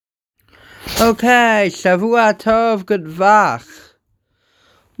Okay, Shavua Tov Gudvach.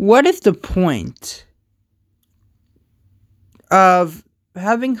 What is the point of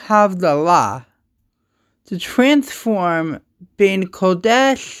having Havdala to transform being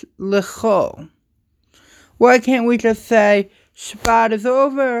Kodesh L'chol? Why can't we just say, Shabbat is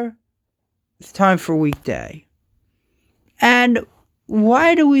over, it's time for weekday? And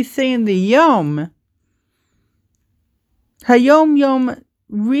why do we say in the Yom, Hayom Yom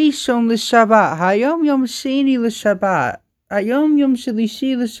Rishon L'Shabbat, Hayom Yom Sheni L'Shabbat, Hayom Yom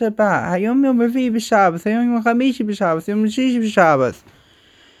Shlishi L'Shabbat, Hayom Yom Revi B'Shabbos, Hayom Yom Chamishi B'Shabbos, Hayom Yom Shishi B'Shabbos,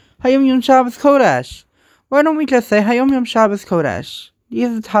 Hayom Yom Shabbos Kodesh? Why don't we just say Hayom Yom Shabbos Kodesh?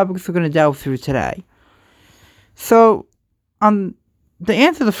 These are the topics we're going to delve through today. So, to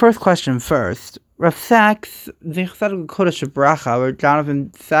answer the first question first, Rav Sachs, the Chassidut Kodesh Bracha, or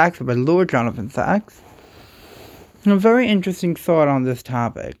Jonathan Sachs, or by Lord Jonathan Sachs, a very interesting thought on this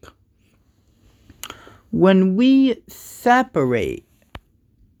topic. When we separate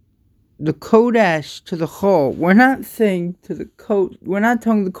the Kodesh to the Chol, we're not saying we're not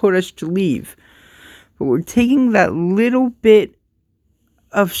telling the Kodesh to leave, but we're taking that little bit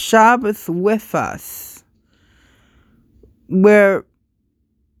of Shabbos with us. We're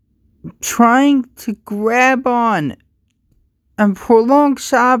trying to grab on and prolong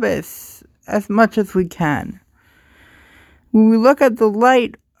Shabbos as much as we can. When we look at the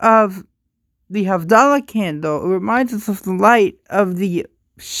light of the Havdala candle, it reminds us of the light of the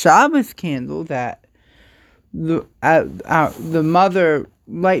Shabbos candle that the mother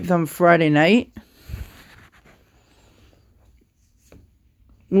lights on Friday night.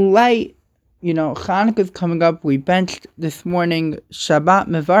 Light, Hanukkah's coming up. We benched this morning Shabbat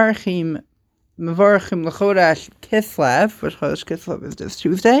Mevarchim L'Chodesh Kislev, which Chodesh Kislev is this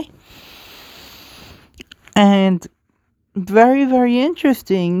Tuesday. And very, very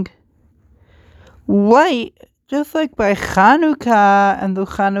interesting. Light, just like by Chanukah and the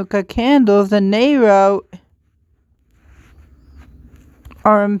Chanukah candles, the Nero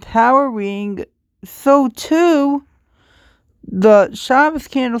are empowering, so too the Shabbos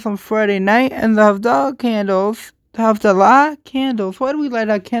candles on Friday night and the Havdalah candles. Why do we light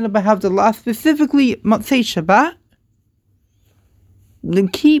a candle by Havdalah, specifically Motzei Shabbat? To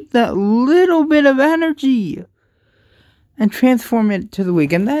keep that little bit of energy and transform it to the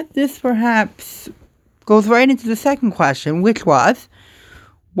week. And this perhaps goes right into the second question, which was,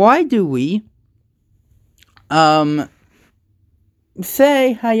 why do we say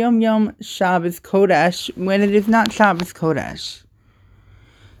Hayom Yom Shabbos Kodesh when it is not Shabbos Kodesh?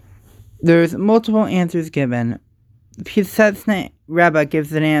 There's multiple answers given. Pisetzner Rebbe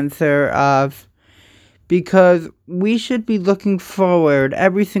gives an answer of, because we should be looking forward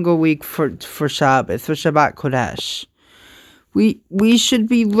every single week for Shabbos, for Shabbat Kodesh. We should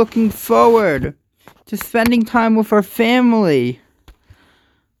be looking forward to spending time with our family,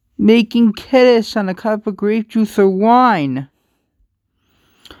 making kiddush on a cup of grape juice or wine.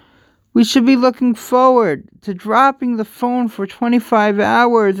 We should be looking forward to dropping the phone for 25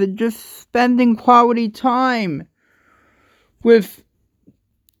 hours and just spending quality time with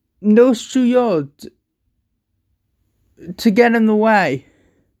no shuyot to get in the way.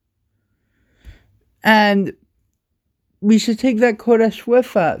 And we should take that Kodesh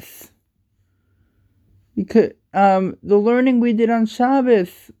with us. Because the learning we did on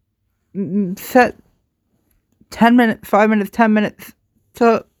Shabbos, set 10 minutes, 5 minutes, 10 minutes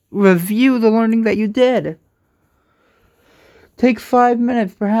to review the learning that you did. Take 5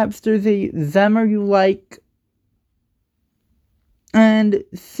 minutes, perhaps there's a Zemer you like, and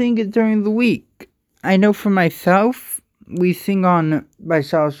sing it during the week. I know for myself, we sing on by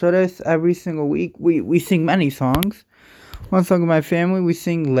Shal Shodes every single week. We sing many songs. One song of my family, we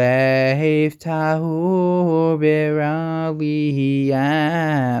sing Lev Tahor Berali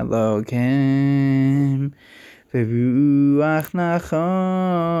Elokim V'ruach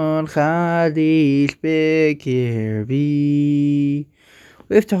Nachon Chadish B'kirbi.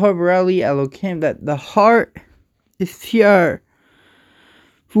 Lev Tahor Berali Elokim, that the heart is pure.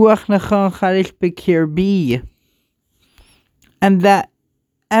 Ruach Nachon Chadish B'kirbi, and that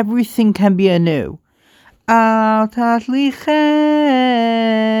everything can be anew. Al tatlicheni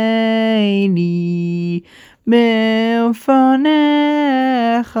milfonecha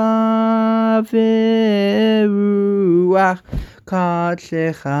v'ruach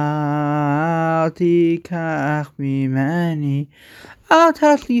kadshecha al tikach mimeni. Al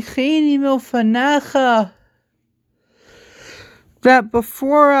tatlicheni milfonecha. That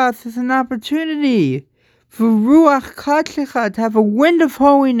before us is an opportunity for Ruach Kadshecha, to have a wind of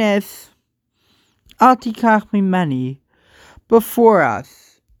holiness, Al Tikach Mimeni, before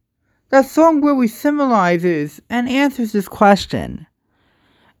us, That song really symbolizes and answers this question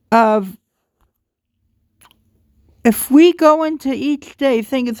of, if we go into each day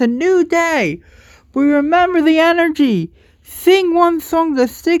saying it's a new day, we remember the energy. Sing one song that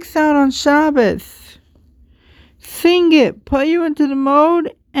sticks out on Shabbos. Sing it, put you into the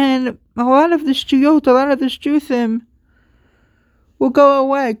mode, and a lot of the shtusim will go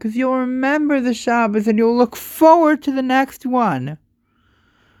away, because you'll remember the Shabbos and you'll look forward to the next one.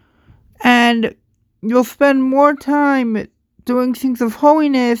 And you'll spend more time doing things of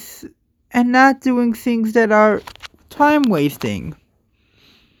holiness and not doing things that are time wasting.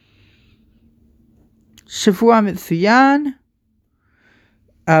 Shavua Mitsuyan.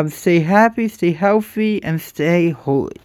 Stay happy, stay healthy, and stay holy.